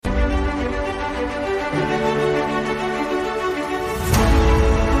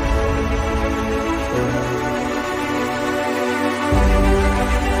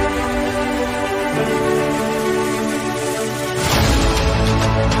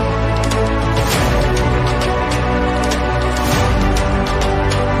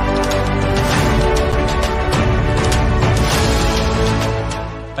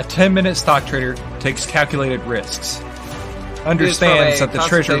10-minute stock trader takes calculated risks, understands that the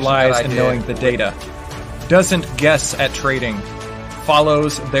treasure lies in knowing the data, doesn't guess at trading,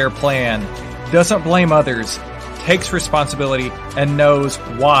 follows their plan, doesn't blame others, takes responsibility, and knows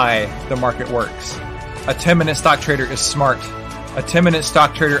why the market works. A 10-minute stock trader is smart. A 10-minute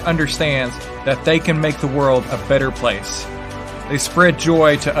stock trader understands that they can make the world a better place. They spread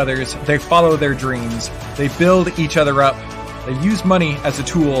joy to others, they follow their dreams, they build each other up, they use money as a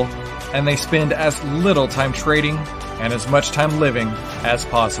tool, and they spend as little time trading and as much time living as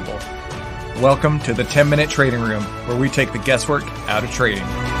possible. Welcome to the 10-Minute Trading Room, where we take the guesswork out of trading.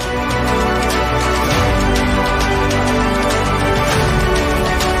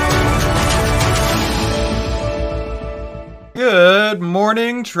 Good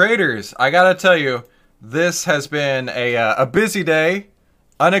morning, traders. I gotta tell you, this has been a busy day.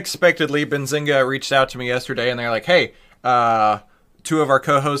 Unexpectedly, Benzinga reached out to me yesterday, and they're like, hey, two of our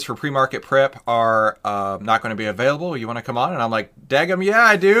co-hosts for Pre-Market Prep are not going to be available. You want to come on? And I'm like, daggum, yeah,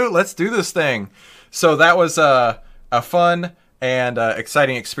 I do. Let's do this thing. So that was a fun and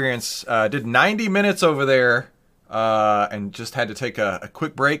exciting experience. Did 90 minutes over there and just had to take a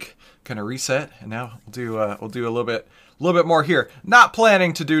quick break, kind of reset. And now we'll do a little bit more here. Not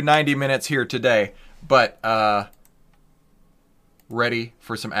planning to do 90 minutes here today, but ready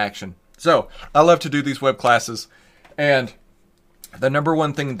for some action. So I love to do these web classes, and the number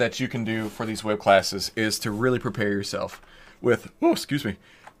one thing that you can do for these web classes is to really prepare yourself with, with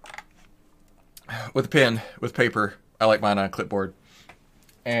a pen, with paper. I like mine on a clipboard,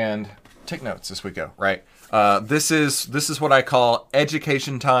 and take notes as we go, right? This is what I call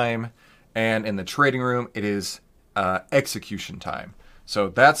education time, and in the trading room, it is execution time. So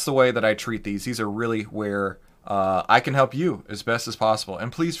that's the way that I treat these. These are really where I can help you as best as possible.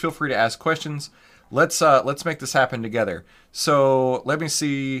 And please feel free to ask questions. Let's make this happen together. So let me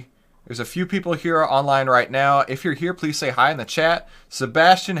see. There's a few people here online right now. If you're here, please say hi in the chat.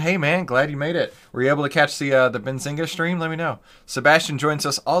 Sebastian, hey man, glad you made it. Were you able to catch the Benzinga stream? Let me know. Sebastian joins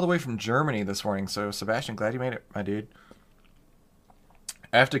us all the way from Germany this morning. So Sebastian, glad you made it, my dude.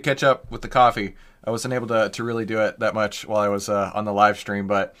 I have to catch up with the coffee. I wasn't able to really do it that much while I was on the live stream,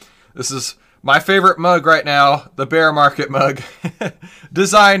 but this is my favorite mug right now, the Bear Market mug,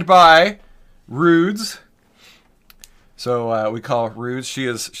 designed by Rudes. So we call Rudes. She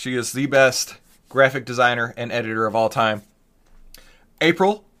is the best graphic designer and editor of all time.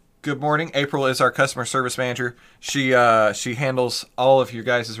 April, good morning. April is our customer service manager. She handles all of your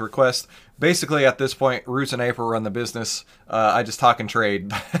guys' requests. Basically, at this point, Rudes and April run the business. I just talk and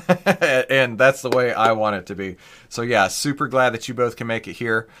trade, and that's the way I want it to be. So yeah, super glad that you both can make it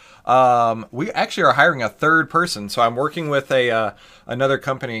here. We actually are hiring a third person, so I'm working with another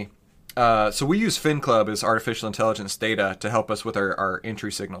company. So we use FinClub as artificial intelligence data to help us with our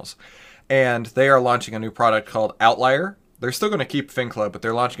entry signals, and they are launching a new product called Outlier. They're still going to keep FinClub, but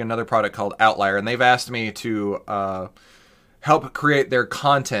they're launching another product called Outlier, and they've asked me to help create their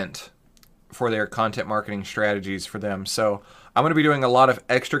content for their content marketing strategies for them. So I'm going to be doing a lot of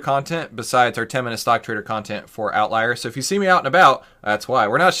extra content besides our 10-minute stock trader content for Outlier. So if you see me out and about, that's why.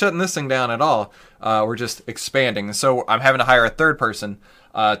 We're not shutting this thing down at all. We're just expanding. So I'm having to hire a third person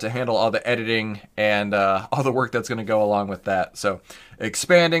to handle all the editing and all the work that's going to go along with that. So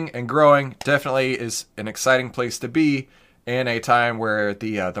expanding and growing definitely is an exciting place to be in a time where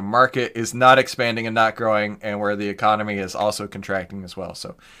the market is not expanding and not growing, and where the economy is also contracting as well.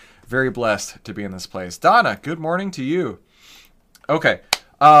 So very blessed to be in this place. Donna, good morning to you. Okay.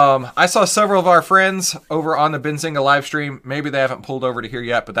 I saw several of our friends over on the Benzinga live stream. Maybe they haven't pulled over to here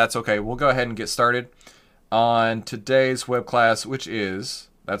yet, but that's okay. We'll go ahead and get started on today's web class, which is,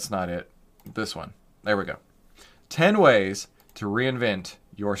 that's not it, this one. There we go. 10 ways to reinvent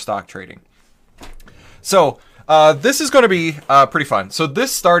your stock trading. So this is going to be pretty fun. So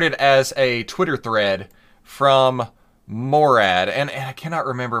this started as a Twitter thread from Morad, and I cannot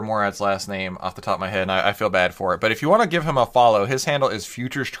remember Morad's last name off the top of my head, and I feel bad for it. But if you want to give him a follow, his handle is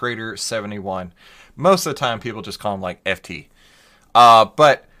FuturesTrader71. Most of the time, people just call him like FT.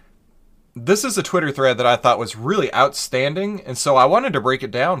 But this is a Twitter thread that I thought was really outstanding, and so I wanted to break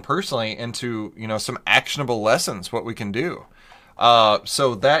it down personally into some actionable lessons, what we can do.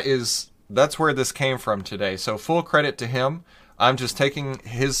 So that's where this came from today. So full credit to him. I'm just taking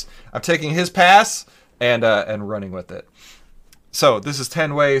his pass and running with it. So this is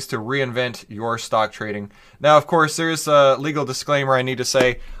 10 ways to reinvent your stock trading. Now, of course, there's a legal disclaimer I need to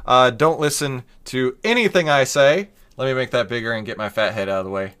say. Don't listen to anything I say. Let me make that bigger and get my fat head out of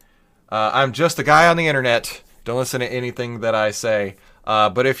the way. I'm just a guy on the internet. Don't listen to anything that I say.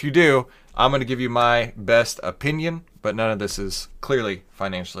 But if you do, I'm going to give you my best opinion, but none of this is clearly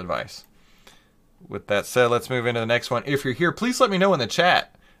financial advice. With that said, let's move into the next one. If you're here, please let me know in the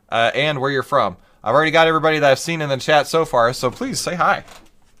chat and where you're from. I've already got everybody that I've seen in the chat so far, so please say hi.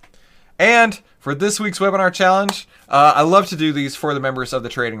 And for this week's webinar challenge, I love to do these for the members of the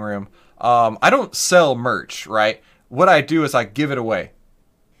trading room. I don't sell merch, right? What I do is I give it away.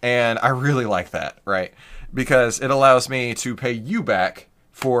 And I really like that, right? Because it allows me to pay you back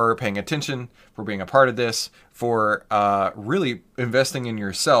for paying attention, for being a part of this, for really investing in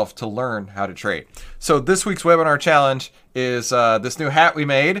yourself to learn how to trade. So this week's webinar challenge is this new hat we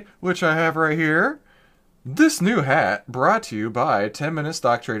made, which I have right here. This new hat brought to you by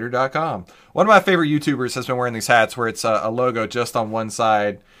 10minutestocktrader.com. One of my favorite YouTubers has been wearing these hats where it's a logo just on one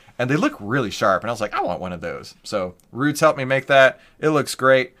side, and they look really sharp. And I was like, I want one of those. So Roots helped me make that. It looks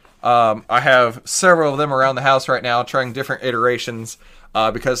great. I have several of them around the house right now, trying different iterations.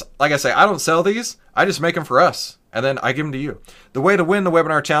 Because, like I say, I don't sell these. I just make them for us, and then I give them to you. The way to win the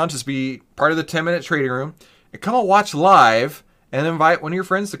webinar challenge is be part of the 10-minute trading room and come and watch live and invite one of your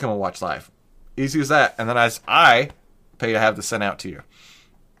friends to come and watch live. Easy as that. And then I pay to have this sent out to you.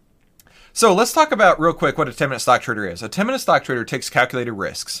 So let's talk about real quick what a 10-minute stock trader is. A 10-minute stock trader takes calculated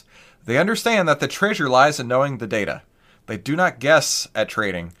risks. They understand that the treasure lies in knowing the data. They do not guess at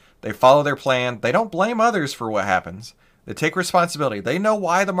trading. They follow their plan. They don't blame others for what happens. They take responsibility. They know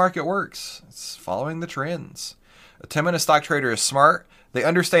why the market works. It's following the trends. A 10-minute stock trader is smart. They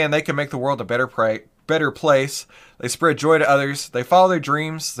understand they can make the world a better place. They spread joy to others. They follow their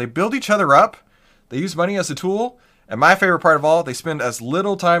dreams. They build each other up. They use money as a tool. And my favorite part of all, they spend as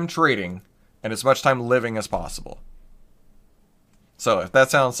little time trading and as much time living as possible. So if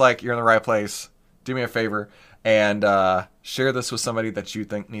that sounds like you're in the right place, do me a favor and share this with somebody that you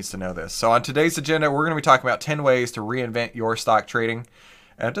think needs to know this. So on today's agenda, we're going to be talking about 10 ways to reinvent your stock trading.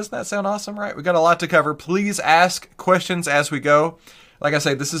 And doesn't that sound awesome, right? We got a lot to cover. Please ask questions as we go. Like I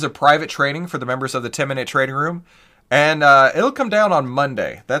say, this is a private training for the members of the 10-minute trading room. And it'll come down on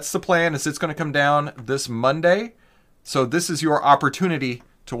Monday. That's the plan, is it's going to come down this Monday. So this is your opportunity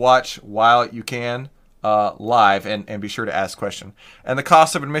to watch while you can live and be sure to ask questions. And the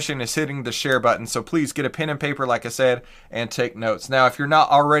cost of admission is hitting the share button. So please get a pen and paper, like I said, and take notes. Now, if you're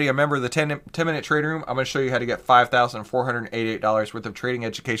not already a member of the 10-minute trading room, I'm going to show you how to get $5,488 worth of trading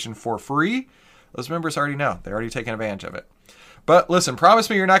education for free. Those members already know. They're already taking advantage of it. But listen, promise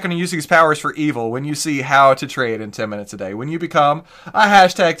me you're not going to use these powers for evil when you see how to trade in 10 minutes a day. When you become a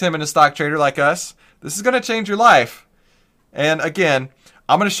hashtag 10-minute stock trader like us, this is going to change your life. And again,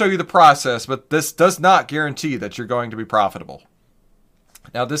 I'm going to show you the process, but this does not guarantee that you're going to be profitable.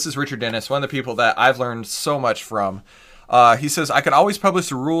 Now, this is Richard Dennis, one of the people that I've learned so much from. He says, I could always publish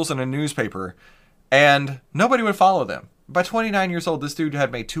the rules in a newspaper, and nobody would follow them. By 29 years old, this dude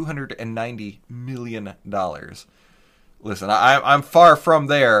had made $290 million. Listen, I'm far from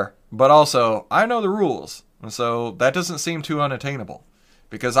there, but also I know the rules. And so that doesn't seem too unattainable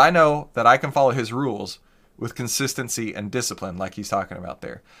because I know that I can follow his rules with consistency and discipline like he's talking about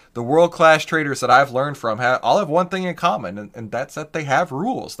there. The world-class traders that I've learned from all have one thing in common, and that's that they have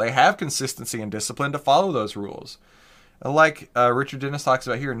rules. They have consistency and discipline to follow those rules. And like Richard Dennis talks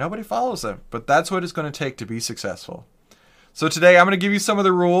about here, nobody follows them, but that's what it's going to take to be successful. So today I'm going to give you some of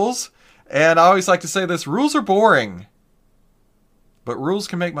the rules, and I always like to say this, rules are boring. But rules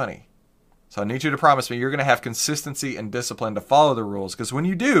can make money. So I need you to promise me you're going to have consistency and discipline to follow the rules. Because when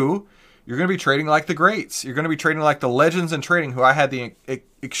you do, you're going to be trading like the greats. You're going to be trading like the legends in trading who I had the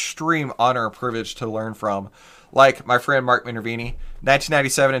extreme honor and privilege to learn from. Like my friend Mark Minervini,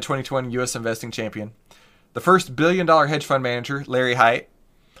 1997 and 2020 U.S. investing champion. The first billion-dollar hedge fund manager, Larry Hite.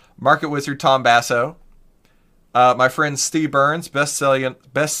 Market wizard, Tom Basso. My friend Steve Burns,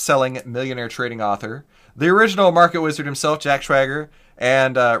 best-selling millionaire trading author. The original market wizard himself, Jack Schwager,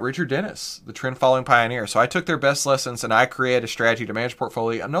 and Richard Dennis, the trend-following pioneer. So I took their best lessons and I created a strategy to manage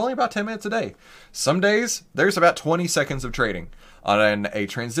portfolio in only about 10 minutes a day. Some days, there's about 20 seconds of trading. On a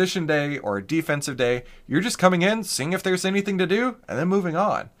transition day or a defensive day, you're just coming in, seeing if there's anything to do, and then moving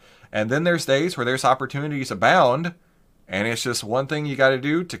on. And then there's days where there's opportunities abound, and it's just one thing you got to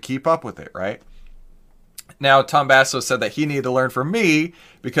do to keep up with it, right? Now, Tom Basso said that he needed to learn from me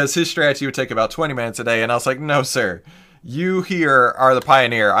because his strategy would take about 20 minutes a day. And I was like, no, sir, you here are the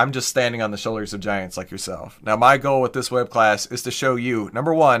pioneer. I'm just standing on the shoulders of giants like yourself. Now, my goal with this web class is to show you,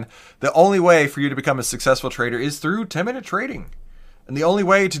 number one, the only way for you to become a successful trader is through 10-minute trading. And the only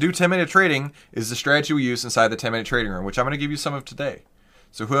way to do 10-minute trading is the strategy we use inside the 10-minute trading room, which I'm going to give you some of today.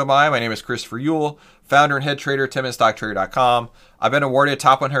 So who am I? My name is Christopher Uhl, founder and head trader at 10minutestocktrader.com. I've been awarded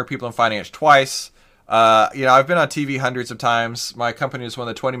Top 100 People in Finance twice. I've been on TV hundreds of times. My company is one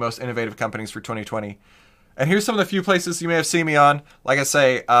of the 20 most innovative companies for 2020. And here's some of the few places you may have seen me on. Like I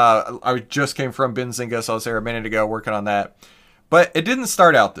say, I just came from Benzinga, so I was there a minute ago working on that. But it didn't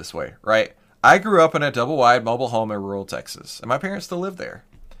start out this way, right? I grew up in a double-wide mobile home in rural Texas, and my parents still live there.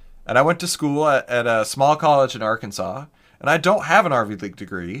 And I went to school at a small college in Arkansas, and I don't have an Ivy League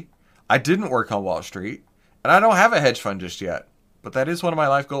degree. I didn't work on Wall Street, and I don't have a hedge fund just yet. But that is one of my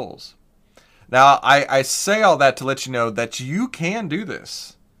life goals. Now, I say all that to let you know that you can do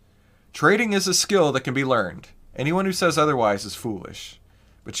this. Trading is a skill that can be learned. Anyone who says otherwise is foolish.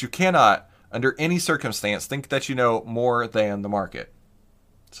 But you cannot, under any circumstance, think that you know more than the market.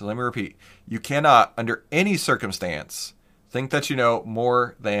 So let me repeat. You cannot, under any circumstance, think that you know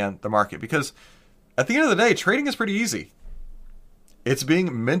more than the market. Because at the end of the day, trading is pretty easy. It's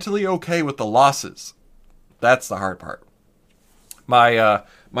being mentally okay with the losses. That's the hard part. My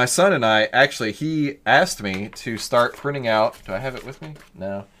son and I, actually, he asked me to start printing out. Do I have it with me?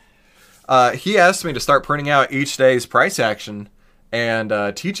 No. He asked me to start printing out each day's price action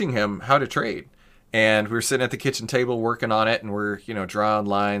and teaching him how to trade. And we were sitting at the kitchen table working on it, and we're, drawing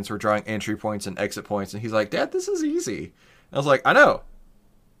lines. We're drawing entry points and exit points. And he's like, "Dad, this is easy." And I was like, "I know.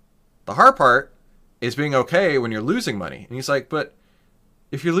 The hard part is being okay when you're losing money." And he's like, "But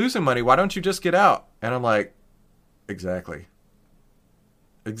if you're losing money, why don't you just get out?" And I'm like, exactly.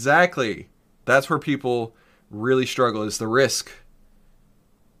 Exactly. That's where people really struggle, is the risk.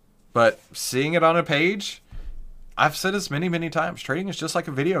 But seeing it on a page, I've said this many, many times. Trading is just like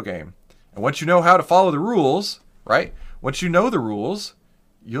a video game. And once you know how to follow the rules, right? Once you know the rules,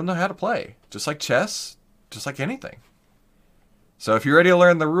 you'll know how to play. Just like chess, just like anything. So if you're ready to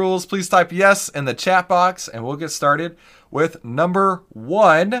learn the rules, please type yes in the chat box, and we'll get started with number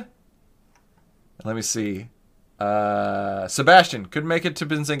 1. Let me see. Sebastian couldn't make it to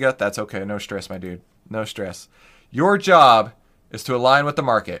Benzinga. That's okay. No stress, my dude. No stress. Your job is to align with the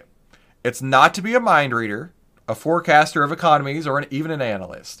market. It's not to be a mind reader, a forecaster of economies, or even an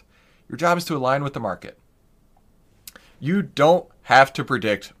analyst. Your job is to align with the market. You don't have to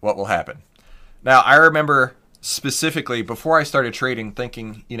predict what will happen. Now, I remember specifically before I started trading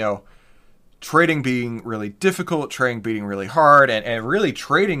thinking, trading being really difficult, trading being really hard, and really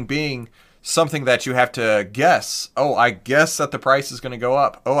trading being something that you have to guess. Oh, I guess that the price is going to go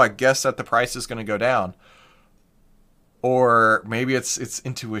up. Oh, I guess that the price is going to go down. Or maybe it's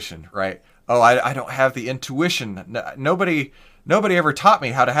intuition, right? Oh, I don't have the intuition. Nobody ever taught me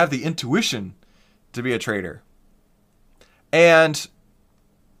how to have the intuition to be a trader. And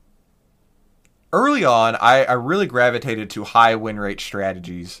early on, I really gravitated to high win rate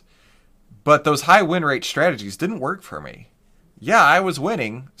strategies. But those high win rate strategies didn't work for me. Yeah, I was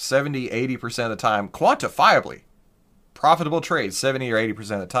winning 70, 80% of the time, quantifiably. Profitable trades, 70 or 80%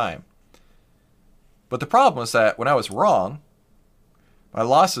 of the time. But the problem was that when I was wrong, my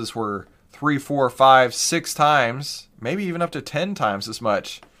losses were 3, 4, 5, 6 times, maybe even up to 10 times as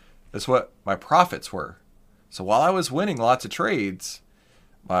much as what my profits were. So while I was winning lots of trades,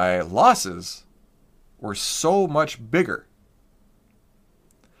 my losses were so much bigger.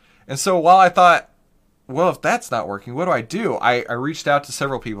 And so while I thought, well, if that's not working, what do I do? I reached out to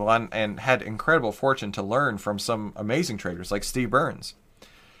several people and had incredible fortune to learn from some amazing traders like Steve Burns.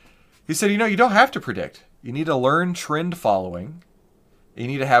 He said, you don't have to predict. You need to learn trend following. You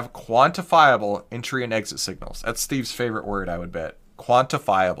need to have quantifiable entry and exit signals. That's Steve's favorite word, I would bet.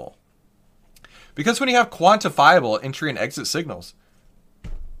 Quantifiable. Because when you have quantifiable entry and exit signals,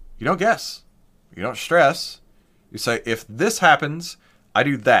 you don't guess. You don't stress. You say, if this happens, I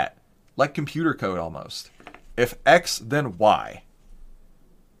do that. Like computer code almost. If X, then Y.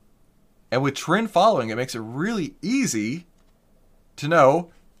 And with trend following, it makes it really easy to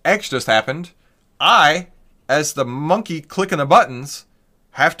know X just happened. I, as the monkey clicking the buttons,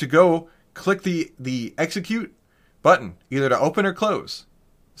 have to go click the execute button, either to open or close.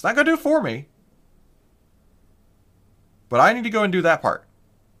 It's not going to do it for me. But I need to go and do that part.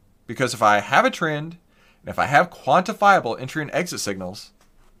 Because if I have a trend, and if I have quantifiable entry and exit signals,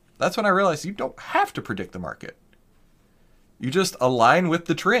 that's when I realized you don't have to predict the market. You just align with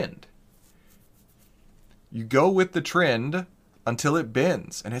the trend. You go with the trend until it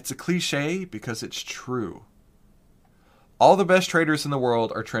bends. And it's a cliche because it's true. All the best traders in the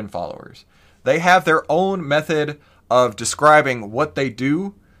world are trend followers. They have their own method of describing what they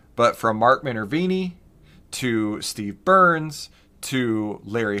do, but from Mark Minervini to Steve Burns to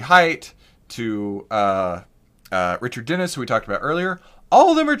Larry Hite to Richard Dennis, who we talked about earlier,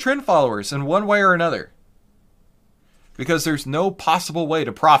 all of them are trend followers in one way or another. Because there's no possible way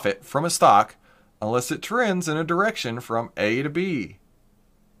to profit from a stock unless it trends in a direction from A to B.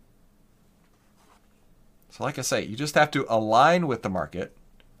 So like I say, you just have to align with the market,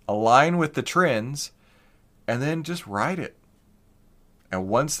 align with the trends, and then just ride it. And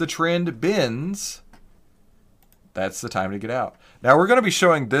once the trend bends, that's the time to get out. Now we're going to be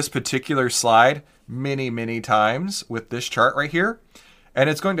showing this particular slide many times with this chart right here, and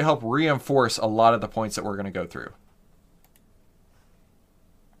it's going to help reinforce a lot of the points that we're going to go through.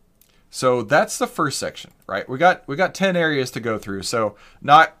 So that's the first section, right? We got 10 areas to go through, so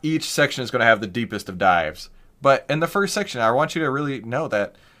not each section is going to have the deepest of dives. But in the first section, I want you to really know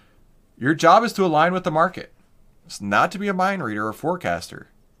that your job is to align with the market. It's not to be a mind reader or forecaster.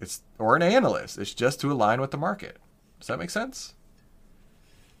 Or an analyst. It's just to align with the market. Does that make sense?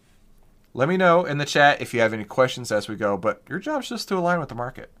 Let me know in the chat if you have any questions as we go, but your job is just to align with the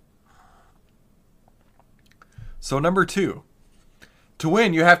market. So number 2, to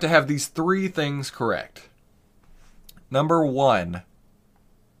win, you have to have these 3 things correct. Number 1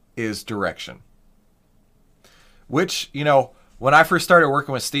 is direction. Which, when I first started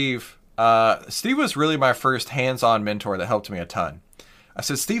working with Steve, Steve was really my first hands-on mentor that helped me a ton. I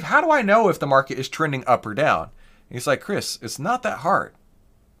said, Steve, how do I know if the market is trending up or down? And he's like, Chris, it's not that hard,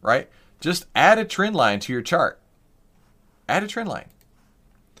 right? Just add a trend line to your chart. Add a trend line.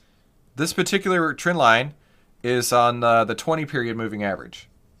 This particular trend line is on the 20 period moving average.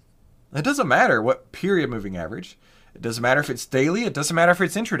 It doesn't matter what period moving average. It doesn't matter if it's daily. It doesn't matter if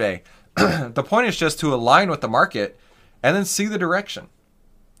it's intraday. The point is just to align with the market and then see the direction.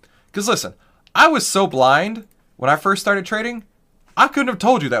 Because listen, I was so blind when I first started trading, I couldn't have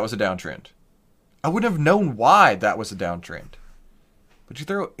told you that was a downtrend. I wouldn't have known why that was a downtrend. But you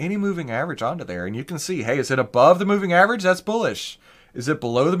throw any moving average onto there and you can see, hey, is it above the moving average? That's bullish. Is it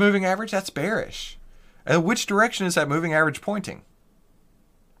below the moving average? That's bearish. And which direction is that moving average pointing?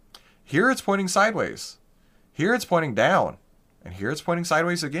 Here it's pointing sideways. Here it's pointing down. And here it's pointing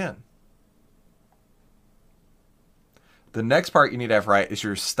sideways again. The next part you need to have right is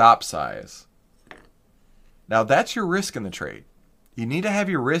your stop size. Now that's your risk in the trade. You need to have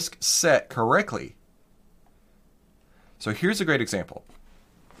your risk set correctly. So here's a great example.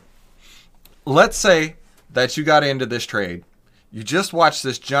 Let's say that you got into this trade. You just watched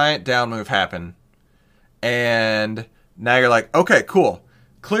this giant down move happen. And now you're like, okay, cool.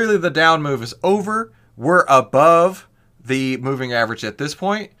 Clearly the down move is over. We're above the moving average at this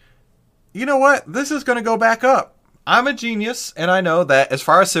point. You know what? This is going to go back up. I'm a genius, and I know that as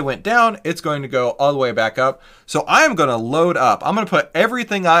far as it went down, it's going to go all the way back up. So I am going to load up. I'm going to put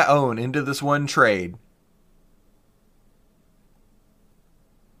everything I own into this one trade.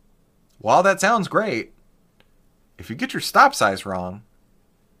 While that sounds great, if you get your stop size wrong,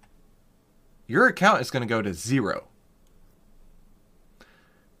 your account is going to go to 0.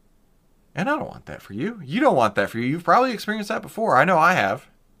 And I don't want that for you. You don't want that for you. You've probably experienced that before. I know I have.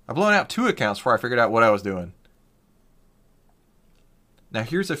 I've blown out 2 accounts before I figured out what I was doing. Now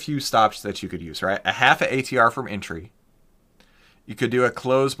here's a few stops that you could use, right? A half a ATR from entry. You could do a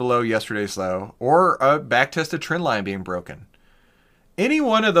close below yesterday's low or a back-tested trend line being broken. Any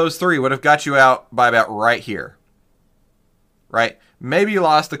one of those 3 would have got you out by about right here, right? Maybe you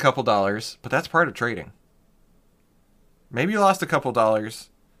lost a couple dollars, but that's part of trading. Maybe you lost a couple dollars,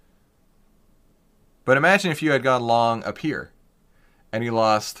 but imagine if you had gone long up here and you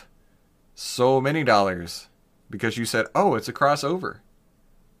lost so many dollars because you said, oh, it's a crossover.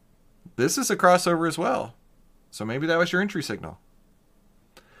 This is a crossover as well. So maybe that was your entry signal.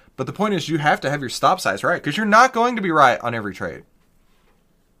 But the point is you have to have your stop size right because you're not going to be right on every trade.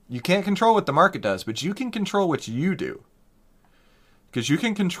 You can't control what the market does, but you can control what you do. Because you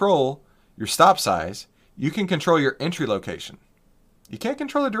can control your stop size. You can control your entry location. You can't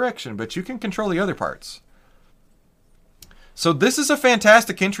control the direction, but you can control the other parts. So this is a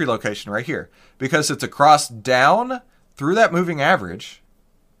fantastic entry location right here because it's a cross down through that moving average.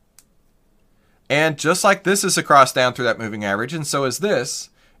 And just like this is a cross down through that moving average, and so is this,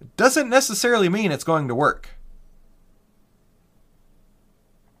 it doesn't necessarily mean it's going to work.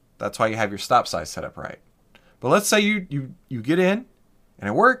 That's why you have your stop size set up right. But let's say you get in and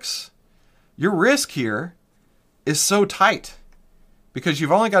it works. Your risk here is so tight because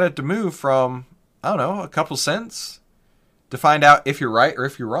you've only got it to move from, I don't know, a couple cents to find out if you're right or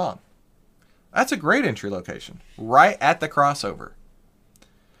if you're wrong. That's a great entry location, right at the crossover.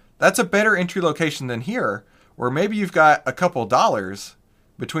 That's a better entry location than here, where maybe you've got a couple dollars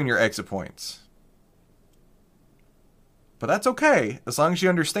between your exit points. But that's okay, as long as you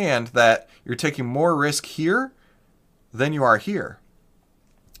understand that you're taking more risk here than you are here.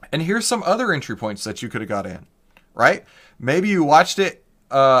 And here's some other entry points that you could have got in, right? Maybe you watched it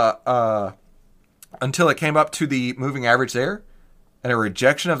until it came up to the moving average there, and a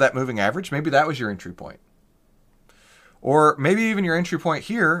rejection of that moving average. Maybe that was your entry point. Or maybe even your entry point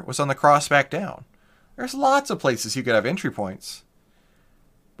here was on the cross back down. There's lots of places you could have entry points.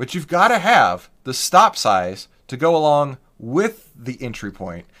 But you've got to have the stop size to go along with the entry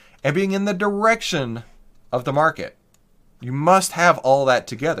point and being in the direction of the market. You must have all that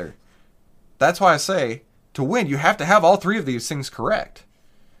together. That's why I say, to win, you have to have all three of these things correct.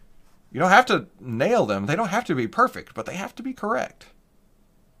 You don't have to nail them. They don't have to be perfect, but they have to be correct.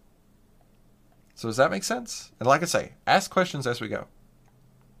 So does that make sense? And like I say, ask questions as we go.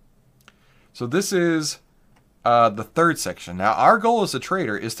 So this is the third section. Now, our goal as a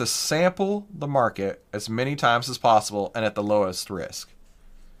trader is to sample the market as many times as possible and at the lowest risk.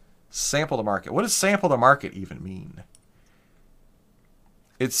 Sample the market. What does sample the market even mean?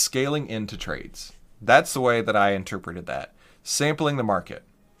 It's scaling into trades. That's the way that I interpreted that. Sampling the market.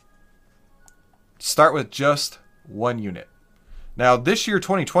 Start with just one unit. Now, this year,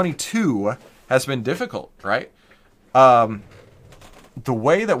 2022, has been difficult, right? The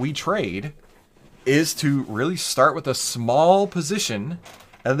way that we trade is to really start with a small position,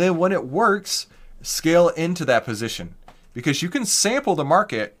 and then when it works, scale into that position. Because you can sample the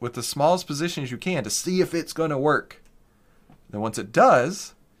market with the smallest positions you can to see if it's going to work. Then once it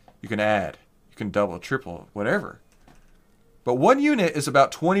does, you can add. You can double, triple, whatever. But one unit is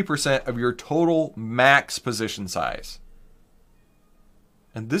about 20% of your total max position size.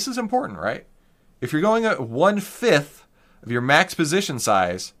 And this is important, right? If you're going at 1/5 of your max position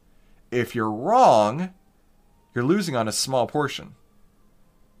size, if you're wrong, you're losing on a small portion.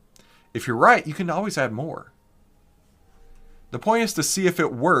 If you're right, you can always add more. The point is to see if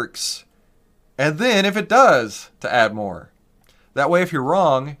it works, and then if it does, to add more. That way, if you're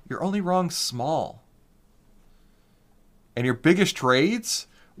wrong, you're only wrong small. And your biggest trades,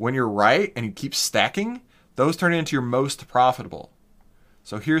 when you're right and you keep stacking, those turn into your most profitable.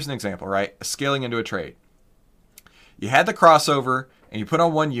 So here's an example, right? Scaling into a trade. You had the crossover and you put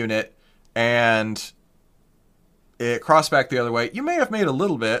on one unit and it crossed back the other way. You may have made a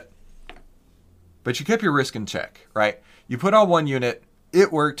little bit, but you kept your risk in check, right? You put on one unit,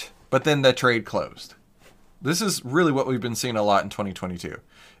 it worked, but then the trade closed. This is really what we've been seeing a lot in 2022,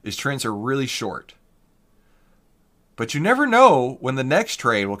 is trends are really short. But you never know when the next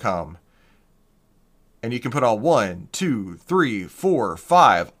trade will come. And you can put on 1, 2, 3, 4,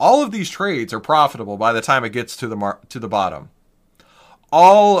 5. All of these trades are profitable by the time it gets to the bottom.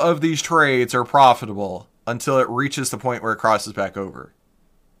 All of these trades are profitable until it reaches the point where it crosses back over.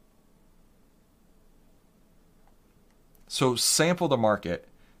 So sample the market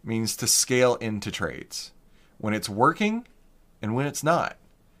means to scale into trades. When it's working and when it's not.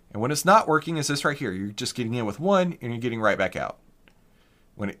 And when it's not working is this right here. You're just getting in with one and you're getting right back out.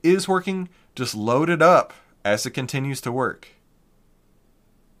 When it is working, just load it up as it continues to work.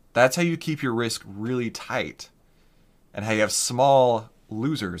 That's how you keep your risk really tight and how you have small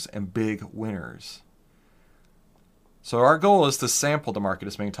losers and big winners. So our goal is to sample the market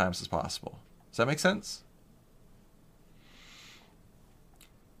as many times as possible. Does that make sense?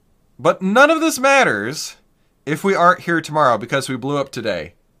 But none of this matters if we aren't here tomorrow because we blew up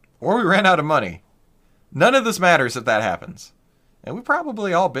today or we ran out of money. None of this matters if that happens. And we've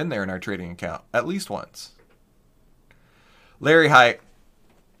probably all been there in our trading account, at least once. Larry Hite.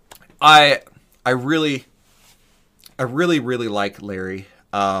 I really like Larry.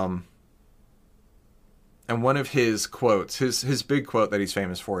 And one of his quotes, his big quote that he's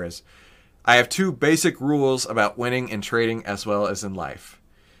famous for is, "I have two basic rules about winning in trading as well as in life.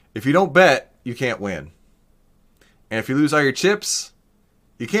 If you don't bet, you can't win. And if you lose all your chips,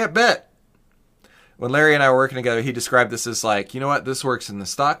 you can't bet." When Larry and I were working together, he described this as like, you know what, this works in the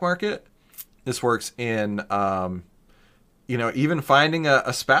stock market. This works in, even finding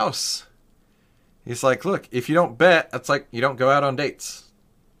a spouse. He's like, look, if you don't bet, that's like you don't go out on dates.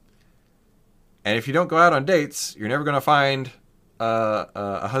 And if you don't go out on dates, you're never going to find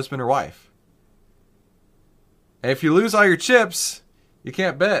a husband or wife. And if you lose all your chips, you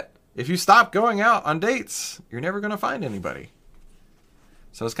can't bet. If you stop going out on dates, you're never going to find anybody.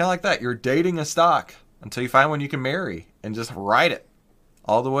 So it's kind of like that. You're dating a stock until you find one you can marry and just ride it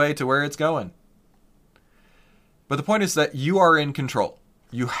all the way to where it's going. But the point is that you are in control.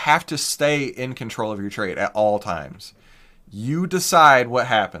 You have to stay in control of your trade at all times. You decide what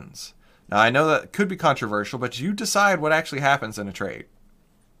happens. Now, I know that could be controversial, but you decide what actually happens in a trade.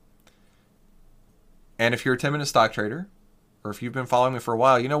 And if you're a 10-minute stock trader, or if you've been following me for a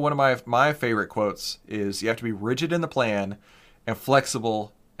while, you know one of my favorite quotes is, you have to be rigid in the plan and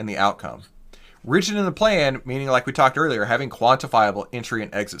flexible in the outcome. Rigid in the plan, meaning like we talked earlier, having quantifiable entry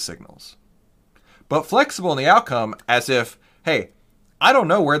and exit signals. But flexible in the outcome as if, hey, I don't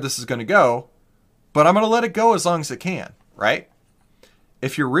know where this is going to go, but I'm going to let it go as long as it can, right?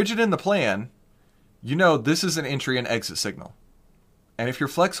 If you're rigid in the plan, you know this is an entry and exit signal. And if you're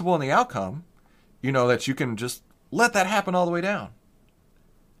flexible in the outcome, you know that you can just let that happen all the way down.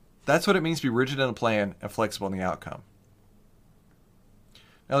 That's what it means to be rigid in the plan and flexible in the outcome.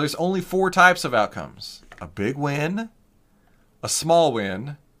 Now, there's only 4 types of outcomes: a big win, a small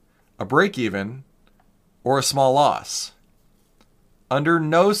win, a break even, or a small loss. Under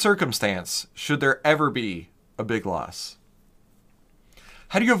no circumstance should there ever be a big loss.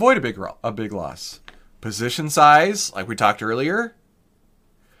 How do you avoid a big loss? Position size, like we talked earlier,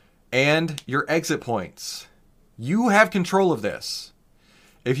 and your exit points. You have control of this.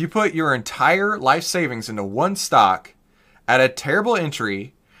 If you put your entire life savings into one stock at a terrible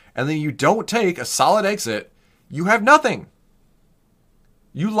entry, and then you don't take a solid exit, you have nothing.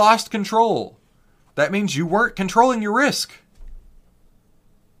 You lost control. That means you weren't controlling your risk.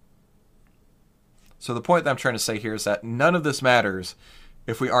 So the point that I'm trying to say here is that none of this matters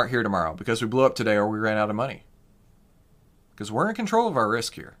if we aren't here tomorrow because we blew up today or we ran out of money. Because we're in control of our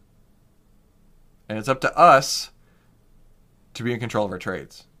risk here. And it's up to us to be in control of our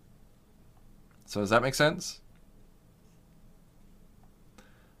trades. So does that make sense?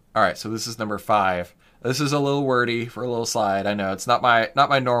 All right, so this is number 5. This is a little wordy for a little slide. I know it's not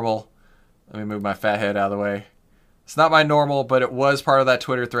my normal. Let me move my fat head out of the way. It's not my normal, but it was part of that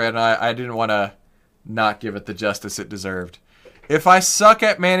Twitter thread, and I didn't want to not give it the justice it deserved. If I suck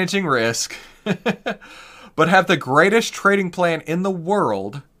at managing risk, but have the greatest trading plan in the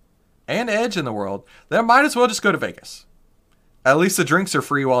world and edge in the world, then I might as well just go to Vegas. At least the drinks are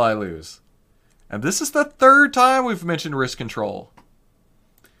free while I lose. And this is the 3rd time we've mentioned risk control.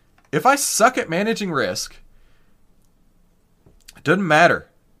 If I suck at managing risk, it doesn't matter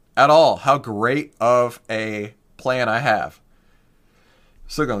at all how great of a plan I have. I'm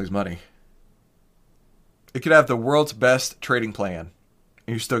still going to lose money. It could have the world's best trading plan,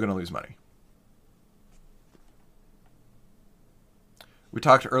 and you're still going to lose money. We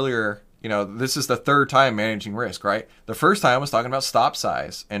talked earlier, this is the 3rd time managing risk, right? The first time I was talking about stop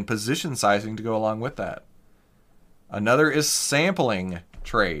size and position sizing to go along with that. Another is sampling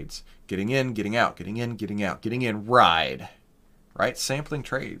trades. Getting in, getting out, getting in, getting out, getting in, ride. Right? Sampling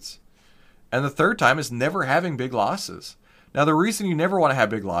trades. And the 3rd time is never having big losses. Now, the reason you never want to have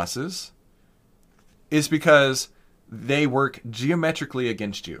big losses is because they work geometrically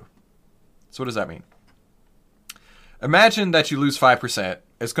against you. So what does that mean? Imagine that you lose 5%.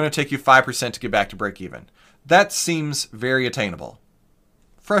 It's going to take you 5% to get back to break even. That seems very attainable.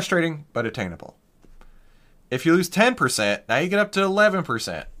 Frustrating, but attainable. If you lose 10%, now you get up to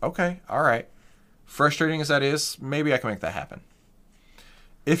 11%. Okay, all right. Frustrating as that is, maybe I can make that happen.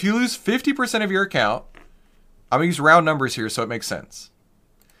 If you lose 50% of your account, I'm going to use round numbers here so it makes sense.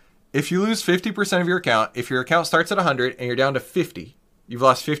 If you lose 50% of your account, if your account starts at 100 and you're down to 50, you've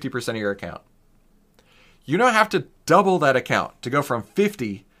lost 50% of your account. You don't have to double that account to go from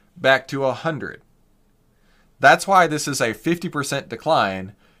 50 back to 100. That's why this is a 50%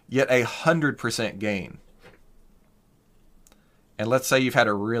 decline, yet a 100% gain. And let's say you've had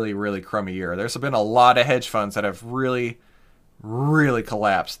a really, really crummy year. There's been a lot of hedge funds that have really, really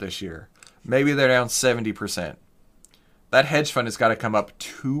collapsed this year. Maybe they're down 70%. That hedge fund has got to come up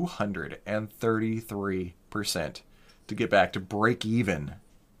 233% to get back to break even.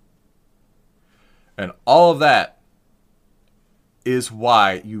 And all of that is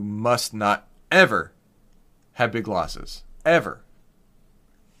why you must not ever have big losses. Ever.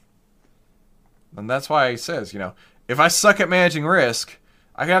 And that's why he says, if I suck at managing risk,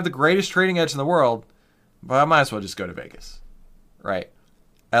 I can have the greatest trading edge in the world, but I might as well just go to Vegas. Right?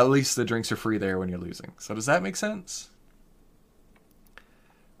 At least the drinks are free there when you're losing. So does that make sense?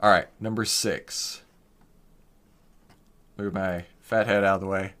 All right, number 6. Move my fat head out of the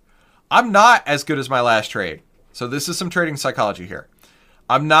way. I'm not as good as my last trade. So this is some trading psychology here.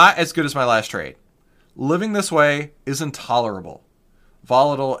 I'm not as good as my last trade. Living this way is intolerable,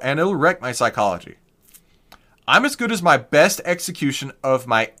 volatile, and it'll wreck my psychology. I'm as good as my best execution of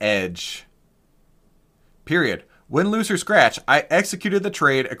my edge. Period. Win, lose, or scratch, I executed the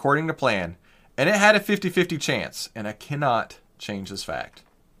trade according to plan, and it had a 50-50 chance, and I cannot change this fact.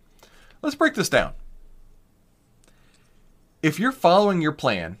 Let's break this down. If you're following your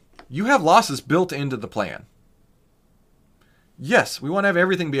plan, you have losses built into the plan. Yes, we want to have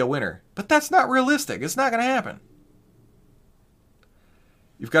everything be a winner, but that's not realistic. It's not going to happen.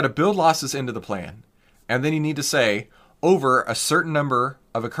 You've got to build losses into the plan, and then you need to say, over a certain number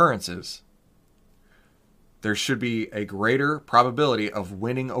of occurrences, there should be a greater probability of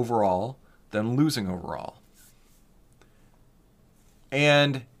winning overall than losing overall.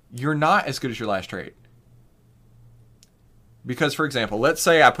 And you're not as good as your last trade. Because, for example, let's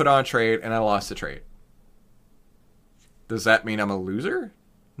say I put on a trade and I lost the trade. Does that mean I'm a loser?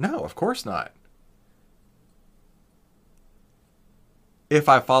 No, of course not. If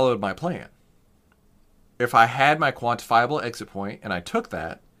I followed my plan. If I had my quantifiable exit point and I took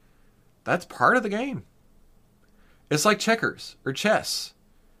that, that's part of the game. It's like checkers or chess.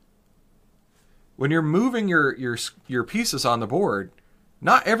 When you're moving your pieces on the board,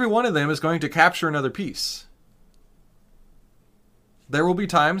 not every one of them is going to capture another piece. There will be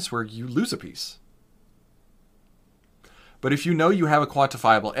times where you lose a piece. But if you know you have a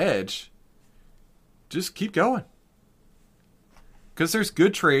quantifiable edge, just keep going. Because there's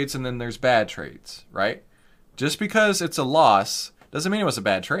good trades and then there's bad trades, right? Just because it's a loss doesn't mean it was a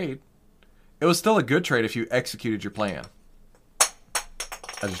bad trade. It was still a good trade if you executed your plan.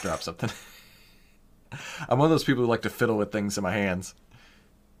 I just dropped something. I'm one of those people who like to fiddle with things in my hands.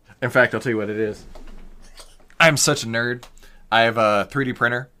 In fact, I'll tell you what it is. I'm such a nerd. I have a 3D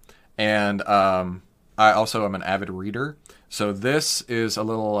printer, and I also am an avid reader. So this is a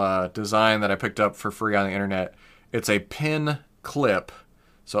little design that I picked up for free on the internet. It's a pin clip.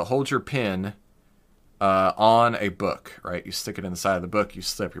 So it holds your pin on a book, right? You stick it in the side of the book, you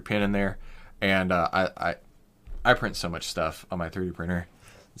slip your pin in there, and I print so much stuff on my 3D printer.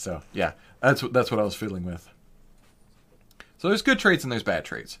 So yeah, that's what I was fiddling with. So there's good trades and there's bad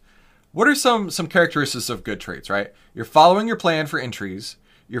trades. What are some characteristics of good trades, right? You're following your plan for entries.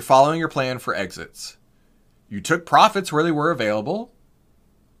 You're following your plan for exits. You took profits where they were available,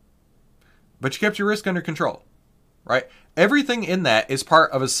 but you kept your risk under control, right? Everything in that is part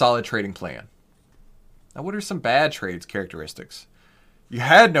of a solid trading plan. Now, what are some bad trades characteristics? You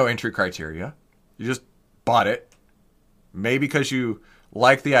had no entry criteria. You just bought it. Maybe because you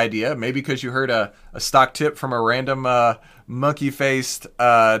like the idea. Maybe because you heard a stock tip from a random monkey-faced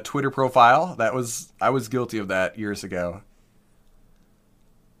Twitter profile. I was guilty of that years ago.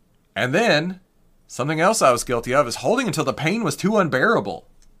 And then, something else I was guilty of is holding until the pain was too unbearable.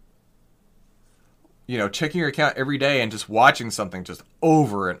 You know, checking your account every day and just watching something just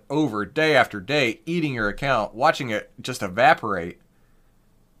over and over, day after day, eating your account, watching it just evaporate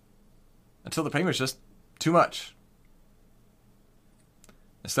until the pain was just too much.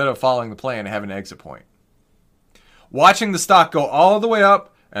 Instead of following the plan and having an exit point. Watching the stock go all the way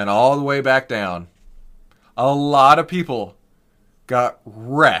up and all the way back down. A lot of people got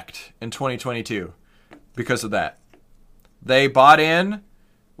wrecked in 2022 because of that. They bought in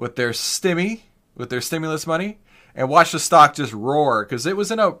with their stimulus money, and watched the stock just roar because it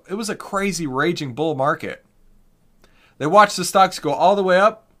was a crazy raging bull market. They watched the stocks go all the way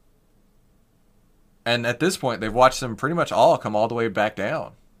up, and at this point they've watched them pretty much all come all the way back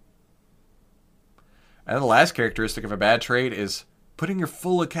down. And the last characteristic of a bad trade is putting your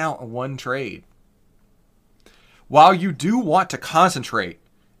full account on one trade. While you do want to concentrate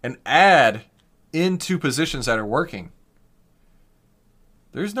and add into positions that are working,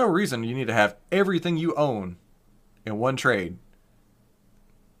 there's no reason you need to have everything you own in one trade.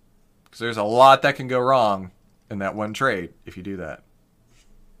 Because there's a lot that can go wrong in that one trade if you do that.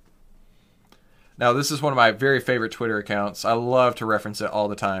 Now, this is one of my very favorite Twitter accounts. I love to reference it all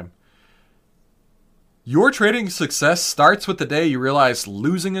the time. Your trading success starts with the day you realize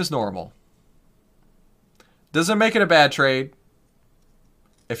losing is normal. Doesn't make it a bad trade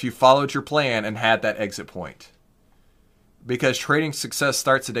if you followed your plan and had that exit point. Because trading success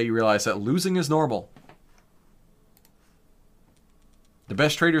starts the day you realize that losing is normal. The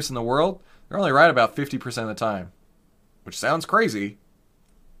best traders in the world, they're only right about 50% of the time. Which sounds crazy,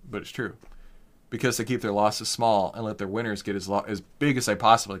 but it's true. Because they keep their losses small and let their winners get as big as they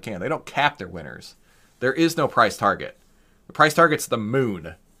possibly can. They don't cap their winners. There is no price target. The price target's the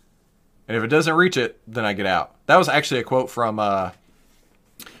moon. And if it doesn't reach it, then I get out. That was actually a quote from Ed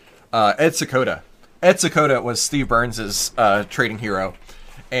Seykota. Ed Seykota was Steve Burns' trading hero.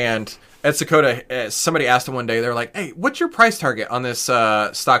 And Ed Seykota, somebody asked him one day, they're like, hey, what's your price target on this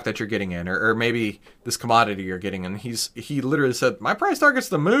stock that you're getting in? Or maybe this commodity you're getting in? He literally said, my price target's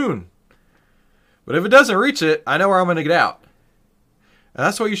the moon. But if it doesn't reach it, I know where I'm going to get out. And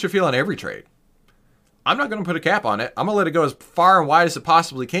that's what you should feel on every trade. I'm not going to put a cap on it. I'm going to let it go as far and wide as it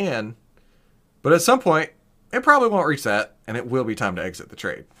possibly can. But at some point, it probably won't reach that, and it will be time to exit the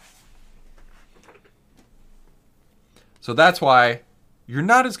trade. So that's why you're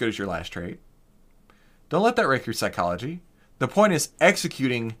not as good as your last trade. Don't let that wreck your psychology. The point is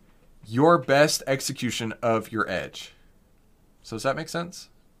executing your best execution of your edge. So does that make sense?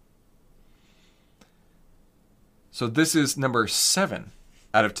 So this is number 7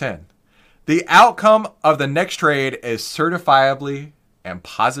 out of 10. The outcome of the next trade is certifiably and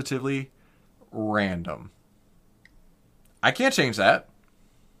positively random. I can't change that.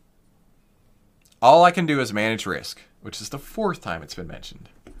 All I can do is manage risk. which is the 4th time it's been mentioned.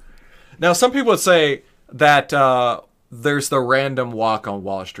 Now, some people would say that there's the random walk on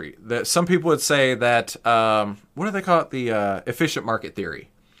Wall Street. That some people would say that, what do they call it? The efficient market theory.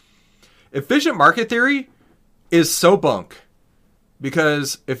 Efficient market theory is so bunk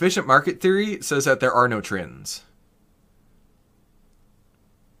because efficient market theory says that there are no trends.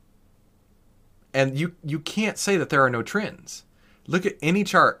 And you can't say that there are no trends. Look at any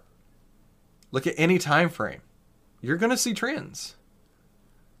chart. Look at any time frame. You're going to see trends.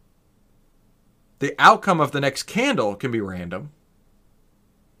 The outcome of the next candle can be random.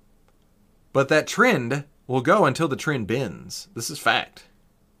 But that trend will go until the trend bends. This is fact.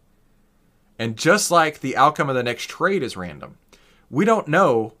 And just like the outcome of the next trade is random, we don't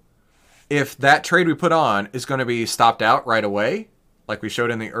know if that trade we put on is going to be stopped out right away, like we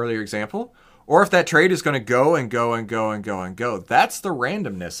showed in the earlier example, or if that trade is going to go and go and go and go and go. That's the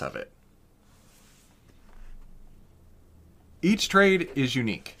randomness of it. Each trade is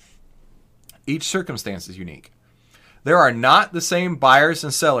unique. Each circumstance is unique. There are not the same buyers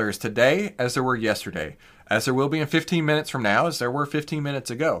and sellers today as there were yesterday, as there will be in 15 minutes from now, as there were 15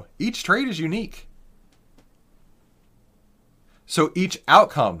 minutes ago. Each trade is unique. So each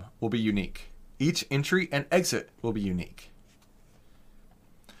outcome will be unique. Each entry and exit will be unique.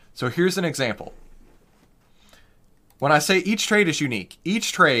 So here's an example. When I say each trade is unique,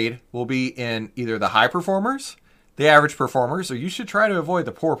 each trade will be in either the high performers, the average performers, or you should try to avoid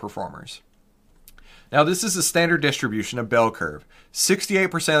the poor performers. Now, this is a standard distribution, a bell curve.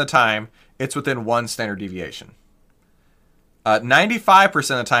 68% of the time, it's within one standard deviation. 95%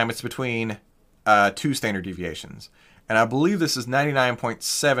 of the time, it's between 2 standard deviations. And I believe this is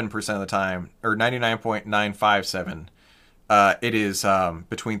 99.7% of the time, or 99.957. It is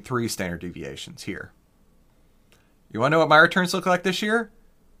between 3 standard deviations here. You want to know what my returns look like this year?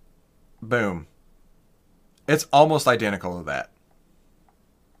 Boom. It's almost identical to that.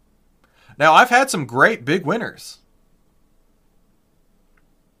 Now, I've had some great big winners,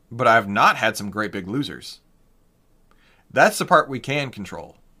 but I've not had some great big losers. That's the part we can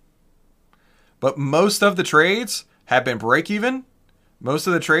control. But most of the trades have been break even. Most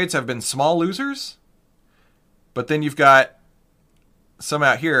of the trades have been small losers. But then you've got some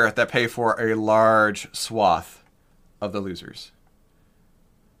out here that pay for a large swath of the losers.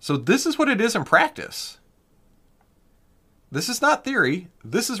 So this is what it is in practice. This is not theory.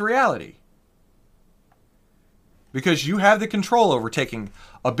 This is reality. Because you have the control over taking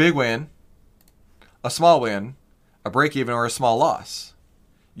a big win, a small win, a break even, or a small loss.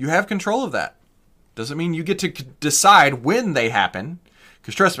 You have control of that. Doesn't mean you get to decide when they happen.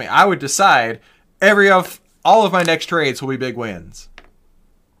 Because trust me, I would decide all of my next trades will be big wins.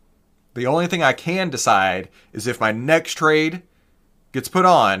 The only thing I can decide is if my next trade gets put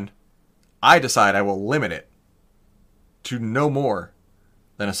on, I decide I will limit it to no more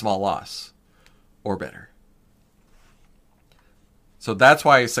than a small loss or better. So that's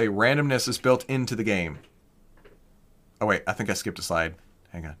why I say randomness is built into the game. Oh wait, I think I skipped a slide.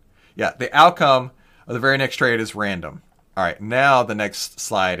 Hang on. Yeah, the outcome of the very next trade is random. All right, now the next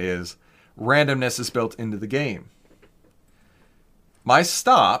slide is randomness is built into the game. My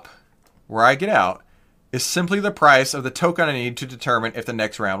stop, where I get out, is simply the price of the token I need to determine if the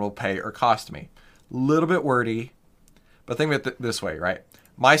next round will pay or cost me. A little bit wordy, but think of it this way, right?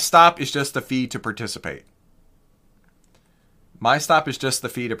 My stop is just the fee to participate. My stop is just the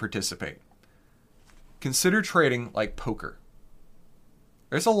fee to participate. Consider trading like poker.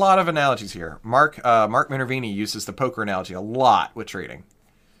 There's a lot of analogies here. Mark Minervini uses the poker analogy a lot with trading.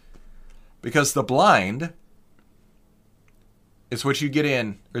 Because the blind is what you get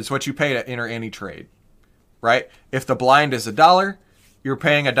in, or it's what you pay to enter any trade. Right? If the blind is $1, you're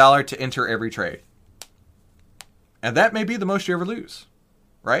paying $1 to enter every trade. And that may be the most you ever lose.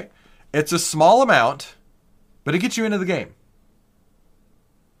 Right? It's a small amount, but it gets you into the game.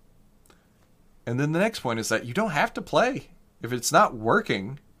 And then the next point is that you don't have to play. If it's not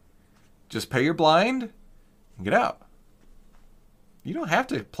working, just pay your blind and get out. You don't have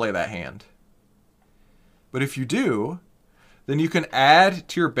to play that hand. But if you do, then you can add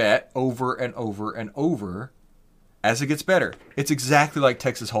to your bet over and over and over as it gets better. It's exactly like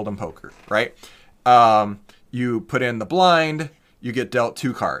Texas Hold'em poker, right? You put in the blind, you get dealt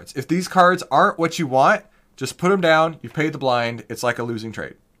 2 cards. If these cards aren't what you want, just put them down, you pay the blind, it's like a losing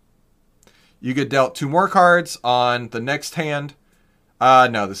trade. You get dealt 2 more cards on the next hand.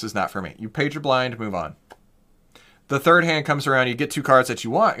 No, this is not for me. You paid your blind, move on. The third hand comes around, you get 2 cards that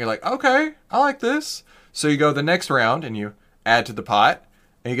you want. You're like, okay, I like this. So you go the next round and you add to the pot.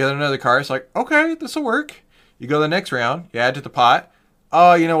 And you get another card. It's like, okay, this will work. You go the next round, you add to the pot.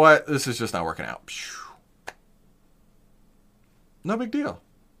 Oh, you know what? This is just not working out. No big deal.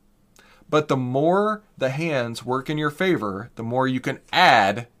 But the more the hands work in your favor, the more you can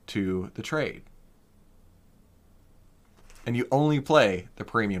add to the trade. And you only play the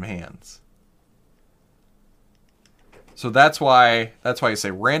premium hands. So that's why you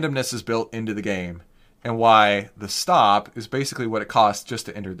say randomness is built into the game, and why the stop is basically what it costs just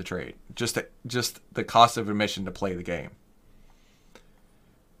to enter the trade, just the cost of admission to play the game.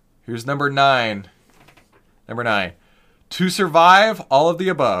 Here's number 9. Number 9. To survive all of the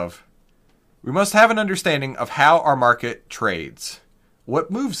above, we must have an understanding of how our market trades,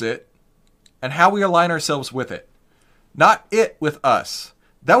 what moves it, and how we align ourselves with it. Not it with us.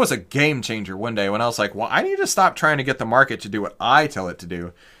 That was a game changer one day when I was like, well, I need to stop trying to get the market to do what I tell it to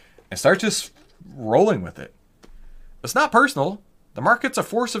do and start just rolling with it. It's not personal. The market's a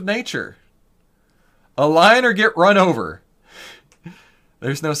force of nature. Align or get run over.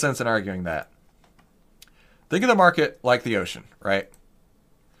 There's no sense in arguing that. Think of the market like the ocean, right?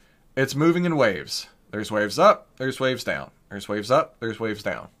 It's moving in waves. There's waves up, there's waves down. There's waves up, there's waves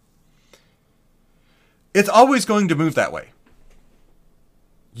down. It's always going to move that way.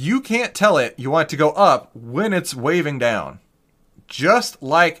 You can't tell it you want it to go up when it's waving down. Just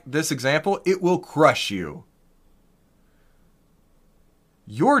like this example, it will crush you.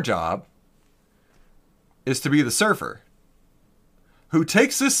 Your job is to be the surfer who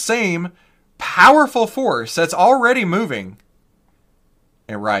takes this same powerful force that's already moving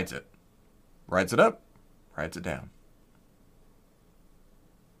and rides it. Rides it up, rides it down.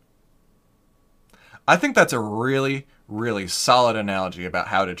 I think that's a really, really solid analogy about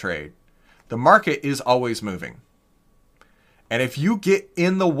how to trade. The market is always moving. And if you get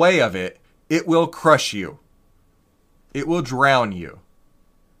in the way of it, it will crush you. It will drown you.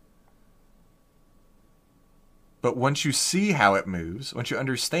 But once you see how it moves, once you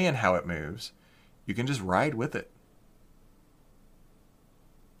understand how it moves, you can just ride with it.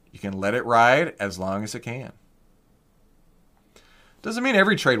 You can let it ride as long as it can. Doesn't mean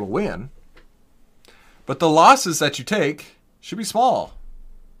every trade will win. But the losses that you take should be small.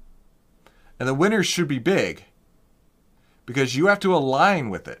 And the winners should be big. Because you have to align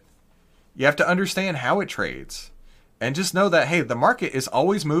with it. You have to understand how it trades. And just know that, hey, the market is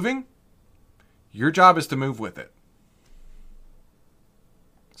always moving. Your job is to move with it.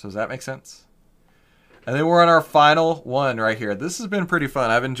 So does that make sense? And then we're on our final one right here. This has been pretty fun.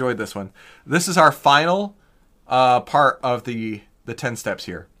 I've enjoyed this one. This is our final part of the 10 steps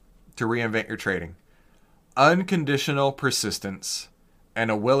here to reinvent your trading. Unconditional persistence and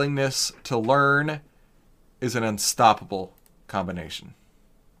a willingness to learn is an unstoppable combination.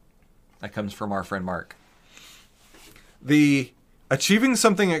 That comes from our friend Mark. The achieving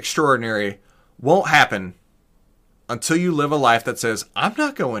something extraordinary won't happen until you live a life that says, I'm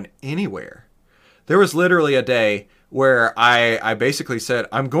not going anywhere. There was literally a day where I basically said,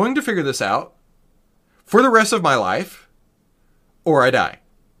 I'm going to figure this out for the rest of my life or I die.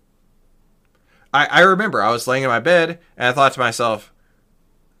 I remember I was laying in my bed and I thought to myself,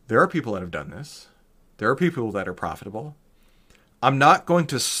 there are people that have done this. There are people that are profitable. I'm not going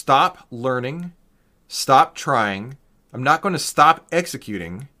to stop learning, stop trying. I'm not going to stop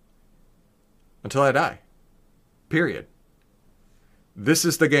executing until I die. Period. This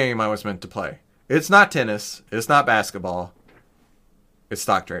is the game I was meant to play. It's not tennis. It's not basketball. It's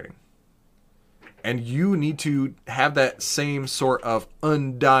stock trading. And you need to have that same sort of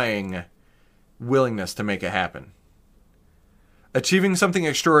undying willingness to make it happen. Achieving something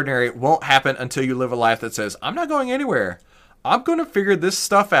extraordinary won't happen until you live a life that says, I'm not going anywhere. I'm going to figure this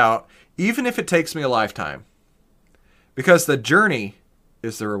stuff out, even if it takes me a lifetime. Because the journey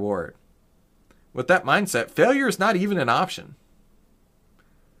is the reward. With that mindset, failure is not even an option.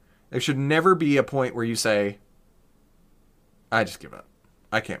 There should never be a point where you say, I just give up.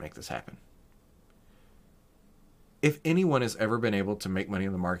 I can't make this happen. If anyone has ever been able to make money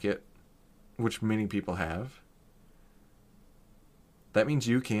in the market, which many people have, that means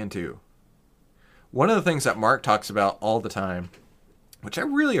you can too. One of the things that Mark talks about all the time, which I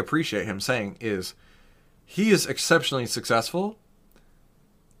really appreciate him saying, is he is exceptionally successful,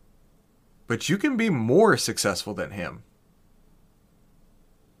 but you can be more successful than him.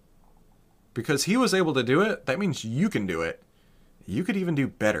 Because he was able to do it, that means you can do it. You could even do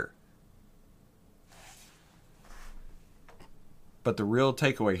better. But the real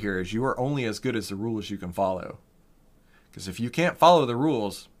takeaway here is you are only as good as the rules you can follow. Because if you can't follow the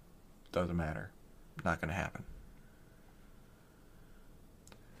rules, it doesn't matter. Not going to happen.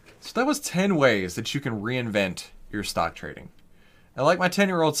 So that was 10 ways that you can reinvent your stock trading. And like my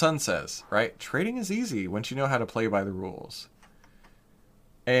 10-year-old son says, right? Trading is easy once you know how to play by the rules.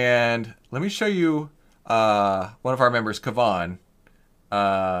 And let me show you one of our members, Kavan.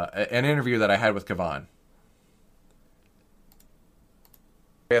 an interview that I had with Kavan.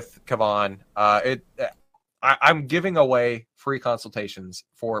 With Kavan, I'm giving away free consultations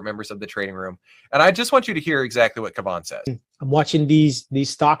for members of the trading room, and I just want you to hear exactly what Kavan says. I'm watching these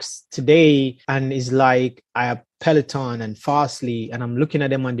stocks today, and it's like I have Peloton and Fastly, and I'm looking at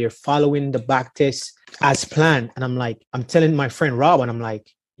them and they're following the back test as planned. And I'm telling my friend Rob, and I'm like,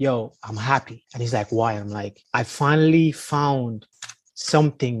 yo, I'm happy. And he's like, why? And I'm like, I finally found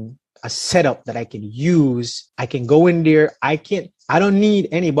something, a setup that I can use. I can go in there. I don't need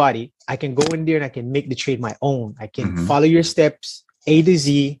anybody. I can go in there and I can make the trade my own. I can follow your steps A to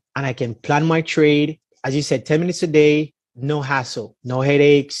Z, and I can plan my trade. As you said, 10 minutes a day, no hassle, no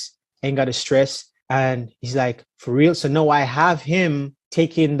headaches, ain't got to stress. And he's like, for real? So no, I have him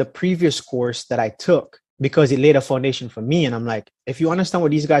taking the previous course that I took because it laid a foundation for me. And I'm like, if you understand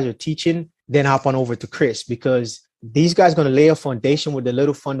what these guys are teaching, then hop on over to Chris, because these guys are going to lay a foundation with the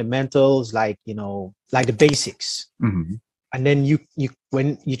little fundamentals, like, like the basics. Mm-hmm. And then you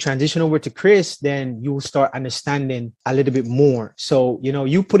when you transition over to Chris, then you will start understanding a little bit more. So,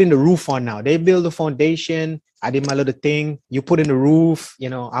 you put in the roof on now. They build the foundation. I did my little thing. You put in the roof.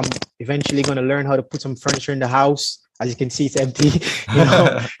 I'm eventually going to learn how to put some furniture in the house. As you can see, it's empty.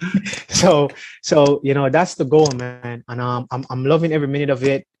 So that's the goal, man. And I'm loving every minute of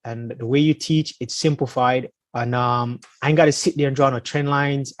it. And the way you teach, it's simplified. And I ain't got to sit there and draw no trend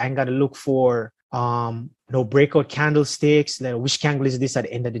lines. I ain't got to look for no breakout candlesticks. Like, which candle is this at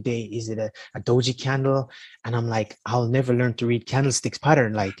the end of the day? Is it a doji candle? And I'm like, I'll never learn to read candlesticks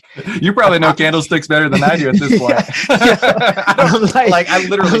pattern. Like, you probably know candlesticks better than I do at this point. I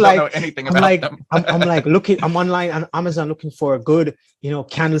literally don't know anything about them. I'm like I'm online on Amazon looking for a good,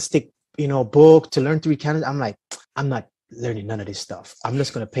 candlestick, book to learn to read candles. I'm like, I'm not learning none of this stuff. I'm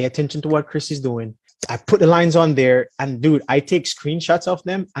just going to pay attention to what Chris is doing. I put the lines on there, and dude, I take screenshots of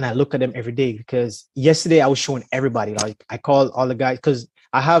them and I look at them every day, because yesterday I was showing everybody. Like, I call all the guys, because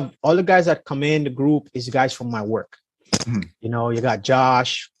I have all the guys that come in the group is guys from my work. Mm-hmm. You got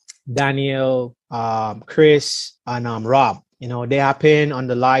Josh, Daniel, Chris, and Rob. They happen on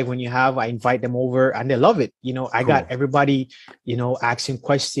the live when you have. I invite them over and they love it. I got everybody, asking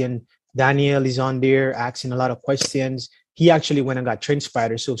questions. Daniel is on there asking a lot of questions. He actually went and got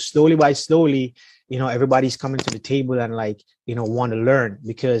TrendSpider. So slowly by slowly, everybody's coming to the table and want to learn,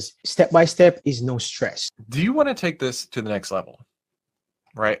 because step by step is no stress. Do you want to take this to the next level?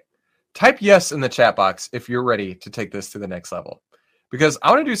 Right? Type yes in the chat box if you're ready to take this to the next level, because I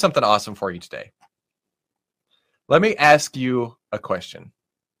want to do something awesome for you today. Let me ask you a question.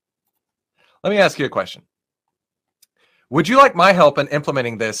 Would you like my help in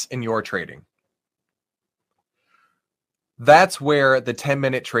implementing this in your trading? That's where the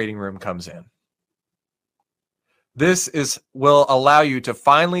 10-minute trading room comes in. This will allow you to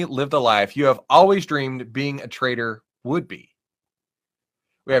finally live the life you have always dreamed being a trader would be.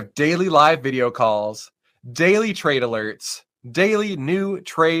 We have daily live video calls, daily trade alerts, daily new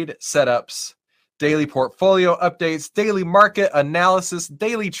trade setups, daily portfolio updates, daily market analysis,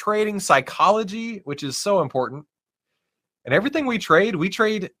 daily trading psychology, which is so important. And everything we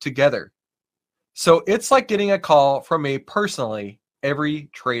trade together. So it's like getting a call from me personally every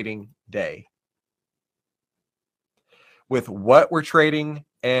trading day, with what we're trading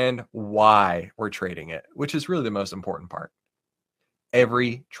and why we're trading it, which is really the most important part.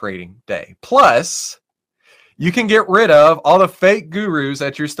 Every trading day. Plus, you can get rid of all the fake gurus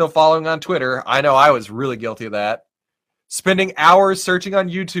that you're still following on Twitter. I know I was really guilty of that. Spending hours searching on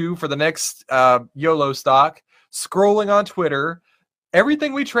YouTube for the next YOLO stock, scrolling on Twitter.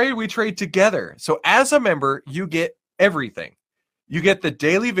 Everything we trade together. So as a member, you get everything. You get the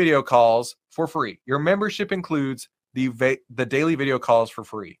daily video calls for free. Your membership includes the daily video calls for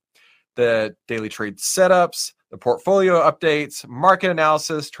free, the daily trade setups, the portfolio updates, market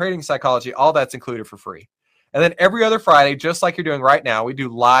analysis, trading psychology, all that's included for free. And then every other Friday, just like you're doing right now, we do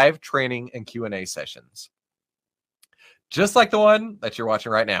live training and Q&A sessions, just like the one that you're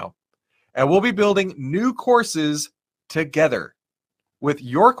watching right now. And we'll be building new courses together with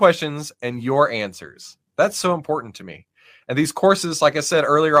your questions and your answers. That's so important to me. And these courses, like I said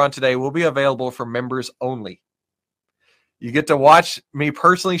earlier on today, will be available for members only. You get to watch me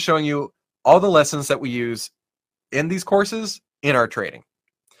personally showing you all the lessons that we use in these courses in our trading.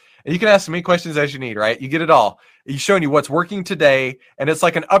 And you can ask me questions as you need, right? You get it all. He's showing you what's working today, and it's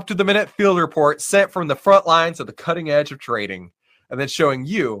like an up-to-the-minute field report sent from the front lines of the cutting edge of trading, and then showing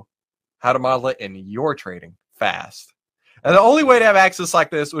you how to model it in your trading fast. And the only way to have access like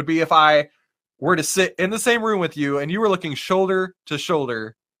this would be if I were to sit in the same room with you and you were looking shoulder to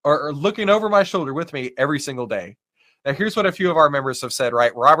shoulder or looking over my shoulder with me every single day. Now, here's what a few of our members have said,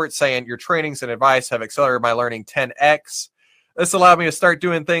 right? Robert's saying, your trainings and advice have accelerated my learning 10x. This allowed me to start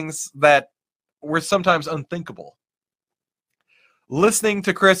doing things that were sometimes unthinkable. Listening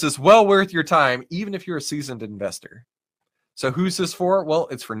to Chris is well worth your time, even if you're a seasoned investor. So who's this for? Well,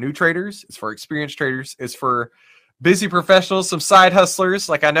 it's for new traders. It's for experienced traders. It's for busy professionals, some side hustlers.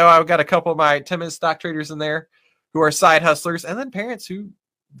 Like I know I've got a couple of my 10-minute stock traders in there who are side hustlers, and then parents who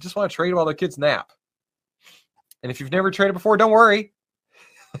just want to trade while their kids nap. And if you've never traded before, don't worry.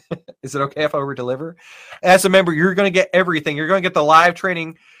 Is it okay if I over deliver? As a member, you're going to get everything. You're going to get the live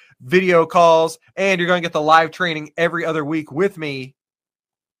training video calls, and you're going to get the live training every other week with me.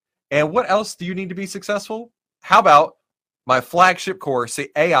 And what else do you need to be successful? How about my flagship course,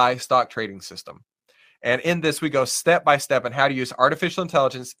 the AI Stock Trading System? And in this, we go step by step on how to use artificial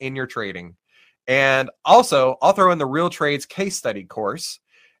intelligence in your trading. And also, I'll throw in the Real Trades case study course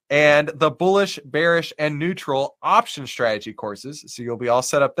and the bullish, bearish, and neutral option strategy courses. So you'll be all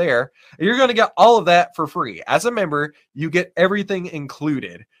set up there. And you're going to get all of that for free. As a member, you get everything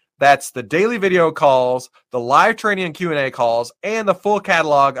included. That's the daily video calls, the live training and Q&A calls, and the full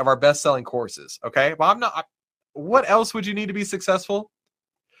catalog of our best-selling courses. Okay? Well, what else would you need to be successful?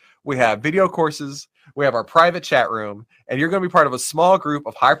 We have video courses. We have our private chat room. And you're going to be part of a small group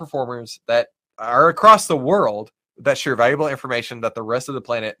of high performers that are across the world that share valuable information that the rest of the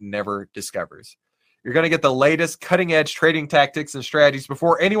planet never discovers. You're going to get the latest cutting-edge trading tactics and strategies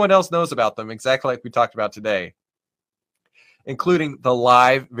before anyone else knows about them, exactly like we talked about today, including the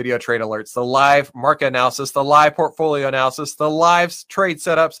live video trade alerts, the live market analysis, the live portfolio analysis, the live trade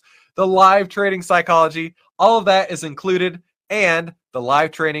setups, the live trading psychology. All of that is included, and the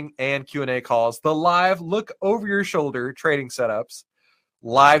live training and Q&A calls, the live look over your shoulder trading setups,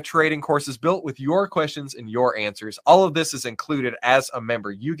 live trading courses built with your questions and your answers. All of this is included as a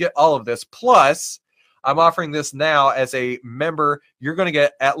member. You get all of this. Plus, I'm offering this now as a member. You're going to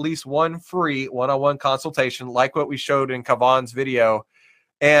get at least one free one-on-one consultation like what we showed in Kavan's video.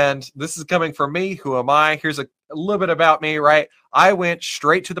 And this is coming from me. Who am I? Here's a little bit about me, right? I went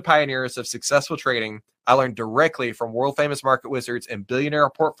straight to the pioneers of successful trading. I learned directly from world-famous market wizards and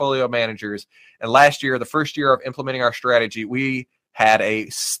billionaire portfolio managers. And last year, the first year of implementing our strategy, we had a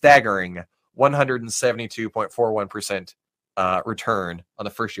staggering 172.41% return on the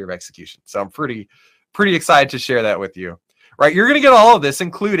first year of execution. So I'm pretty excited to share that with you. Right, you're going to get all of this,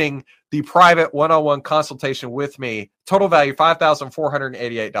 including the private one-on-one consultation with me. Total value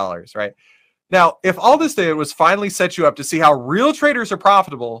 $5,488. Right now, if all this did was finally set you up to see how real traders are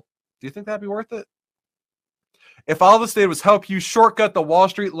profitable, do you think that'd be worth it? If all this did was help you shortcut the Wall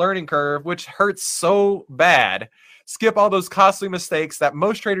Street learning curve, which hurts so bad, skip all those costly mistakes that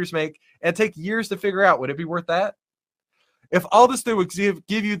most traders make and take years to figure out, would it be worth that? If all this did was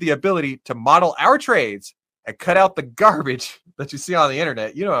give you the ability to model our trades and cut out the garbage that you see on the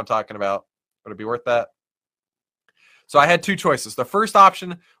internet, you know what I'm talking about, would it be worth that? So I had two choices. The first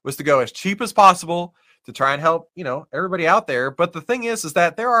option was to go as cheap as possible to try and help, everybody out there. But the thing is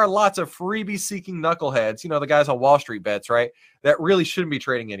that there are lots of freebie-seeking knuckleheads, the guys on Wall Street bets, right, that really shouldn't be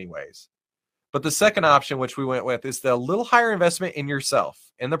trading anyways. But the second option, which we went with, is the little higher investment in yourself,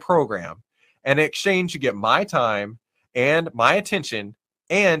 in the program. And in exchange, you get my time and my attention,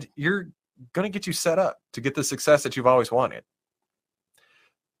 and you're going to get you set up to get the success that you've always wanted.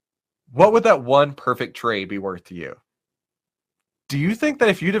 What would that one perfect trade be worth to you? Do you think that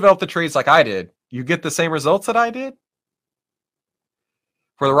if you develop the trades like I did, you get the same results that I did?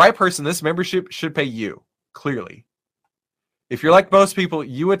 For the right person, this membership should pay you, clearly. If you're like most people,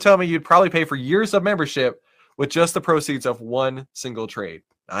 you would tell me you'd probably pay for years of membership with just the proceeds of one single trade.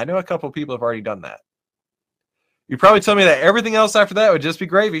 I know a couple of people have already done that. You'd probably tell me that everything else after that would just be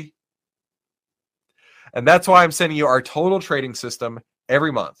gravy. And that's why I'm sending you our total trading system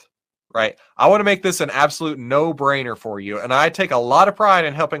every month, right? I want to make this an absolute no-brainer for you. And I take a lot of pride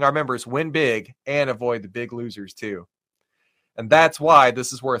in helping our members win big and avoid the big losers too. And that's why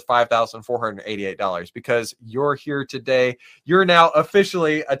this is worth $5,488, because you're here today. You're now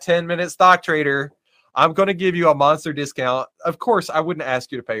officially a 10-minute stock trader. I'm going to give you a monster discount. Of course, I wouldn't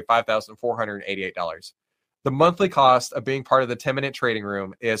ask you to pay $5,488. The monthly cost of being part of the 10-minute trading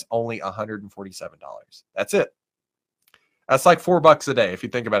room is only $147. That's it. That's like $4 a day if you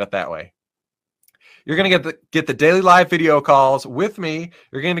think about it that way. You're going to get the daily live video calls with me.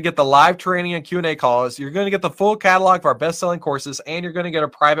 You're going to get the live training and Q&A calls. You're going to get the full catalog of our best-selling courses, and you're going to get a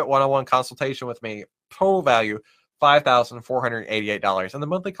private one-on-one consultation with me. Total value, $5,488. And the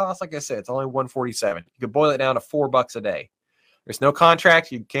monthly cost, like I said, it's only $147. You can boil it down to $4 a day. There's no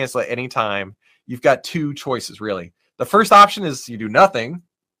contract. You can cancel at any time. You've got two choices, really. The first option is you do nothing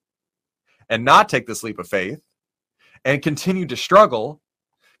and not take this leap of faith. and continue to struggle,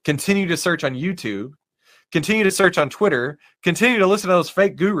 continue to search on YouTube, continue to search on Twitter, continue to listen to those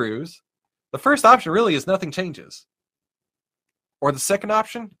fake gurus, the first option really is nothing changes. Or the second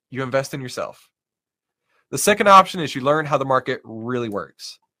option, you invest in yourself. The second option is you learn how the market really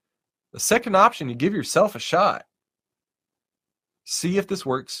works. The second option, you give yourself a shot. See if this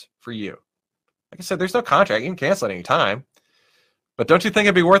works for you. Like I said, there's no contract. You can cancel at any time. But don't you think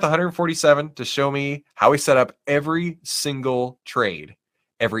it'd be worth $147 to show me how we set up every single trade,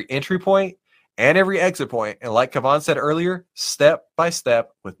 every entry point, and every exit point, and like Kavan said earlier, step by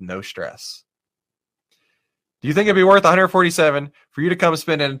step with no stress? Do you think it'd be worth $147 for you to come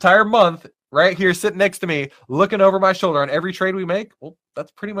spend an entire month right here sitting next to me, looking over my shoulder on every trade we make? Well,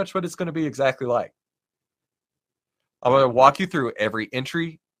 that's pretty much what it's going to be exactly like. I'm going to walk you through every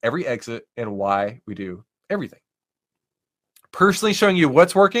entry, every exit, and why we do everything. Personally showing you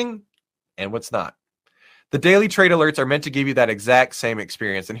what's working and what's not. The daily trade alerts are meant to give you that exact same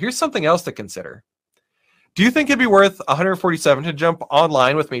experience. And here's something else to consider. Do you think it'd be worth $147 to jump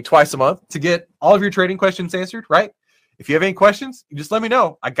online with me twice a month to get all of your trading questions answered, right? If you have any questions, you just let me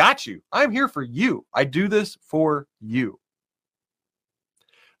know. I got you. I'm here for you. I do this for you.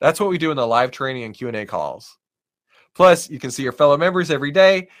 That's what we do in the live training and Q&A calls. Plus, you can see your fellow members every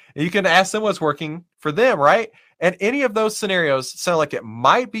day, and you can ask them what's working for them, right? And any of those scenarios sound like it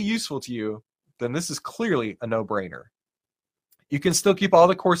might be useful to you, then this is clearly a no-brainer. You can still keep all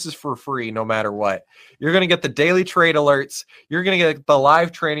the courses for free no matter what. You're going to get the daily trade alerts. You're going to get the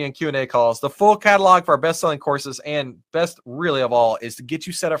live training and Q&A calls, the full catalog for our best-selling courses, and best really of all is to get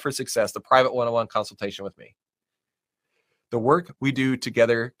you set up for success, the private one-on-one consultation with me. The work we do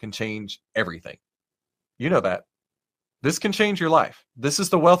together can change everything. You know that. This can change your life. This is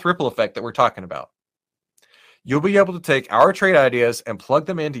the wealth ripple effect that we're talking about. You'll be able to take our trade ideas and plug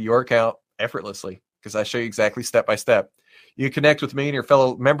them into your account effortlessly because I show you exactly step by step. You connect with me and your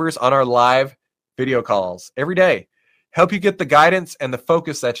fellow members on our live video calls every day. Help you get the guidance and the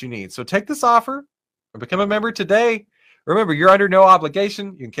focus that you need. So take this offer or become a member today. Remember, you're under no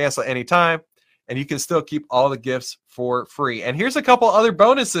obligation. You can cancel any time, and you can still keep all the gifts for free. And here's a couple other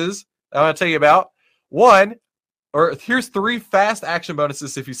bonuses I want to tell you about. Here's 3 fast action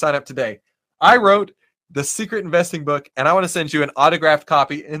bonuses if you sign up today. I wrote the Secret Investing book, and I want to send you an autographed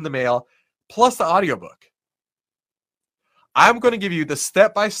copy in the mail, plus the audiobook. I'm going to give you the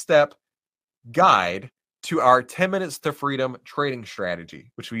step-by-step guide to our 10 Minutes to Freedom trading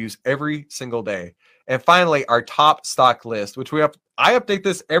strategy, which we use every single day. And finally, our top stock list, which I update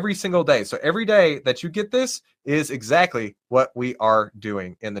this every single day. So every day that you get this is exactly what we are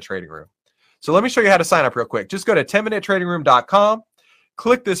doing in the trading room. So let me show you how to sign up real quick. Just go to 10minutetradingroom.com.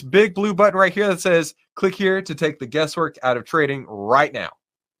 Click this big blue button right here that says, click here to take the guesswork out of trading right now.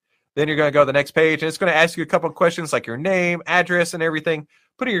 Then you're going to go to the next page, and it's going to ask you a couple of questions like your name, address, and everything.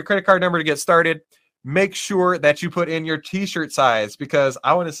 Put in your credit card number to get started. Make sure that you put in your t-shirt size because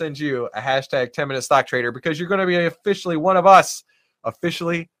I want to send you a hashtag 10-minute stock trader because you're going to be officially one of us,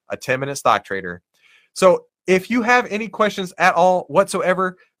 officially a 10-minute stock trader. So if you have any questions at all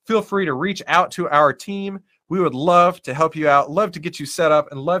whatsoever, feel free to reach out to our team. We would love to help you out, love to get you set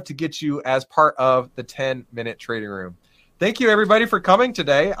up, and love to get you as part of the 10-minute trading room. Thank you, everybody, for coming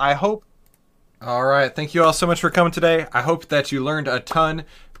today. All right. Thank you all so much for coming today. I hope that you learned a ton.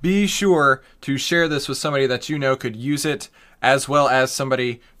 Be sure to share this with somebody that you know could use it, as well as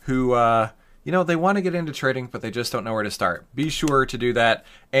somebody who, they want to get into trading, but they just don't know where to start. Be sure to do that.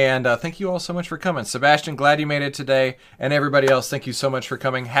 And thank you all so much for coming. Sebastian, glad you made it today. And everybody else, thank you so much for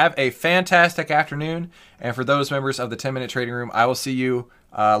coming. Have a fantastic afternoon. And for those members of the 10-Minute Trading Room, I will see you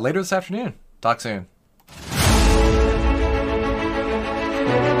later this afternoon. Talk soon.